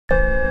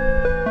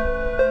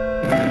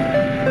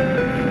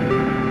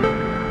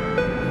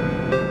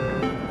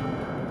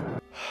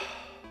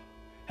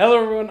Hello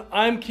everyone,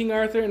 I'm King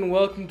Arthur and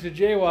welcome to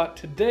J-WAT.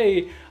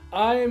 Today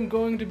I am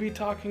going to be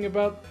talking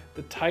about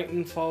the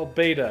Titanfall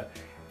beta.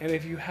 And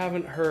if you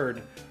haven't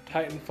heard,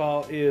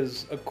 Titanfall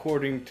is,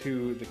 according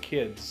to the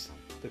kids,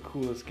 the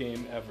coolest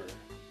game ever.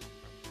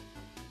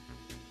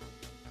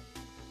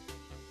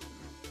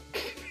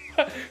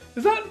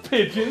 Is that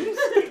pigeons?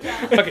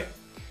 Okay.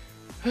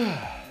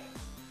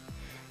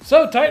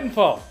 So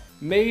Titanfall,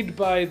 made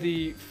by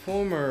the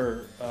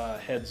former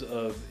heads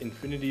of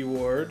Infinity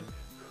Ward,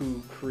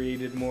 who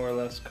created more or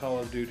less Call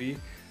of Duty,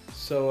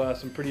 so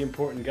some pretty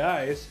important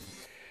guys.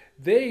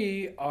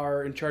 They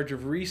are in charge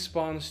of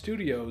Respawn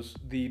Studios,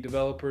 the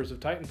developers of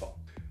Titanfall.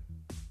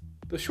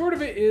 The short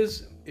of it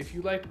is, if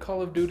you liked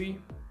Call of Duty,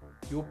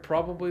 you'll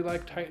probably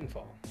like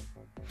Titanfall.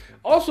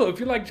 Also, if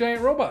you like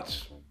giant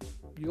robots,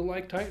 you'll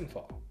like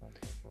Titanfall.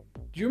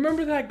 Do you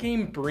remember that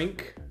game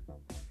Brink?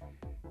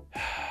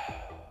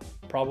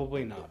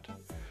 Probably not.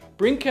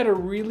 Brink had a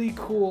really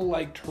cool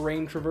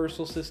terrain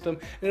traversal system,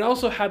 and it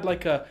also had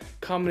a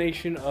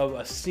combination of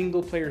a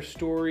single player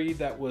story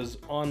that was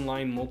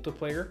online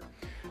multiplayer.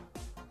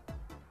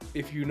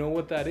 If you know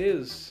what that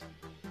is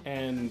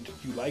and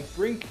you like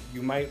Brink,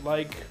 you might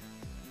like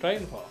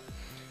Titanfall.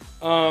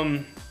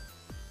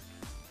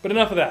 But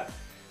enough of that.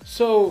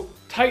 So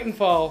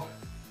Titanfall,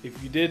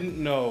 if you didn't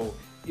know,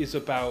 is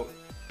about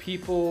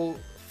people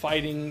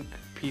fighting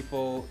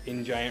people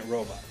in giant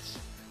robots.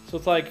 So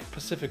it's like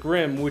Pacific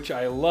Rim, which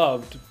I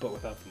loved, but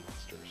without the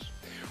monsters.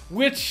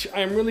 Which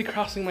I'm really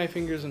crossing my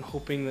fingers and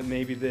hoping that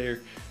maybe they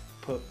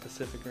put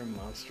Pacific Rim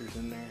monsters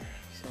in there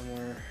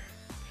somewhere.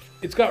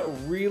 It's got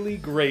really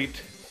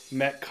great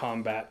mech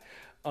combat.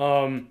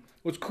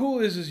 What's cool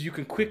is you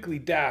can quickly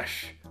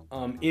dash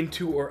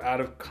into or out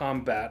of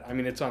combat. I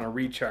mean, it's on a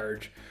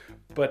recharge,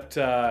 but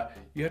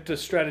you have to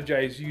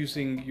strategize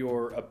using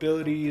your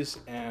abilities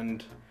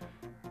and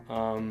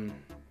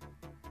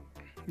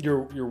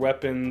your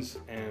weapons,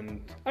 and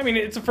I mean,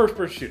 it's a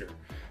first-person shooter.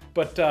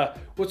 But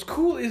what's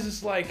cool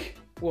is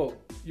well,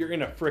 you're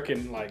in a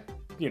frickin'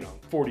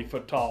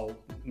 40-foot tall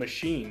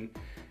machine,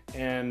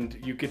 and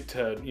you get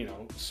to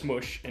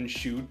smush and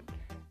shoot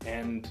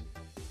and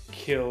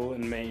kill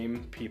and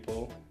maim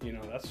people.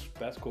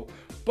 That's cool.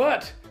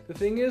 But the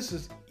thing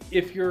is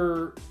if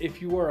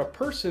you are a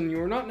person, you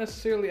are not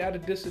necessarily at a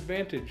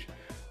disadvantage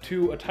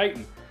to a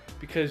Titan,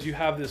 because you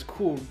have this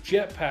cool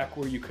jetpack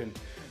where you can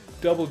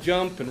double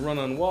jump and run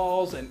on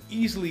walls and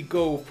easily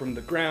go from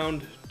the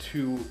ground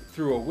through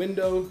a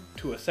window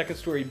to a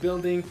second-story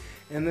building,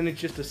 and then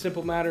it's just a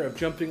simple matter of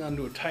jumping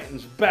onto a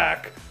Titan's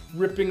back,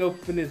 ripping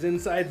open his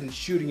insides and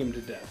shooting him to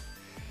death.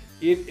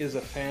 It is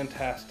a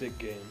fantastic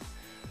game.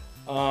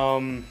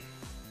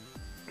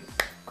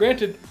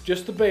 Granted,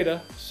 just the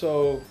beta,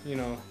 so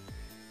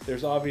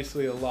there's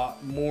obviously a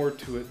lot more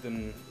to it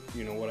than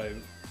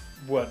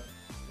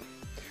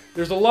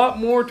there's a lot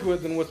more to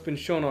it than what's been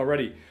shown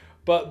already.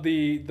 But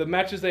the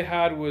matches they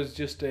had was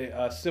just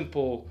a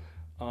simple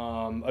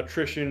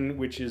attrition,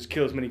 which is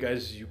kill as many guys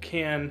as you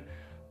can,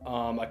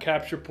 a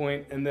capture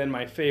point, and then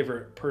my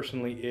favorite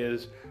personally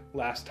is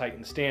Last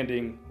Titan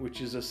Standing, which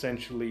is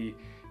essentially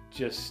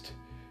just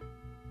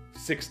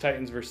 6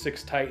 Titans versus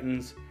 6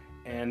 Titans,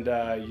 and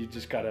you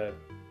just gotta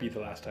be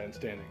the last Titan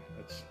standing.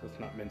 Let's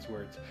not mince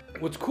words.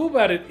 What's cool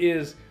about it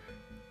is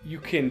you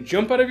can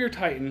jump out of your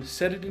Titan,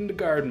 set it into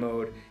guard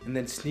mode, and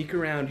then sneak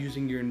around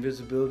using your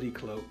invisibility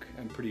cloak.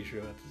 I'm pretty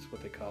sure that's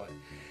what they call it.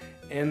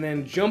 And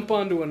then jump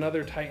onto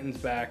another Titan's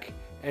back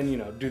and,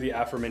 do the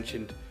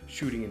aforementioned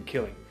shooting and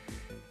killing.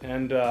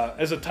 And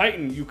as a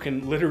Titan, you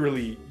can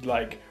literally,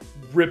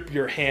 rip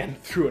your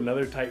hand through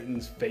another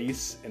Titan's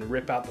face and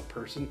rip out the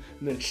person,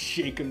 and then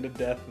shake them to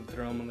death and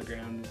throw them on the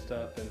ground and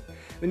stuff. And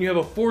then you have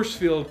a force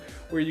field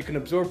where you can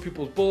absorb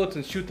people's bullets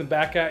and shoot them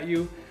back at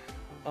you.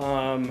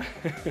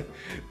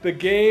 The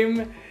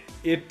game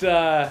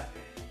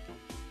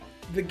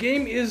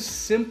is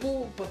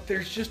simple, but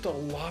there's just a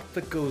lot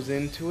that goes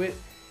into it,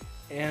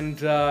 and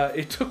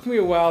it took me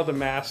a while to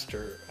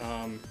master.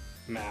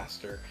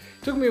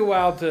 It took me a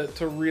while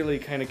to really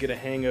kind of get a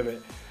hang of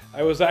it.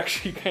 I was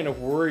actually kind of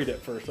worried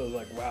at first. I was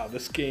like, wow,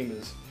 this game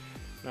is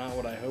not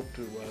what I hoped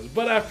it was.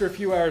 But after a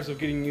few hours of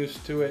getting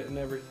used to it and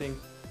everything,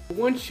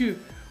 once you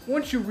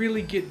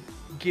really get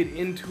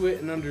into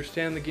it and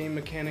understand the game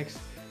mechanics,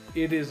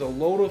 it is a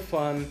load of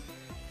fun,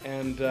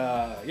 and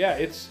yeah,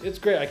 it's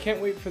great. I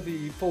can't wait for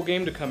the full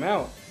game to come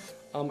out.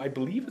 I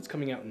believe it's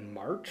coming out in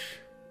March.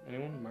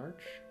 Anyone?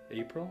 March?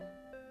 April?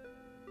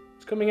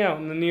 It's coming out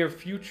in the near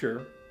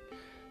future.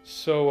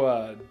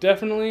 So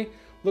definitely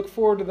look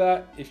forward to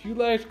that. If you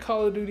like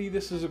Call of Duty,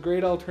 this is a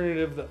great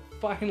alternative that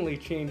finally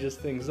changes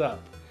things up.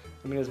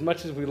 I mean, as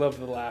much as we love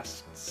the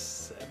last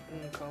 7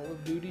 Call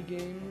of Duty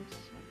games,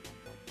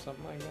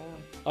 something like that.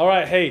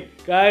 Alright, hey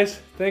guys,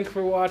 thanks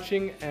for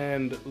watching,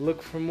 and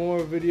look for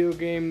more video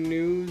game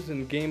news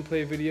and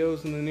gameplay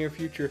videos in the near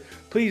future.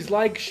 Please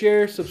like,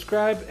 share,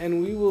 subscribe,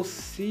 and we will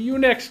see you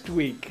next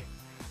week.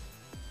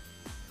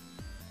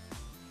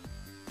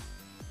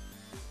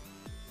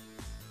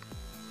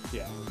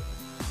 Yeah.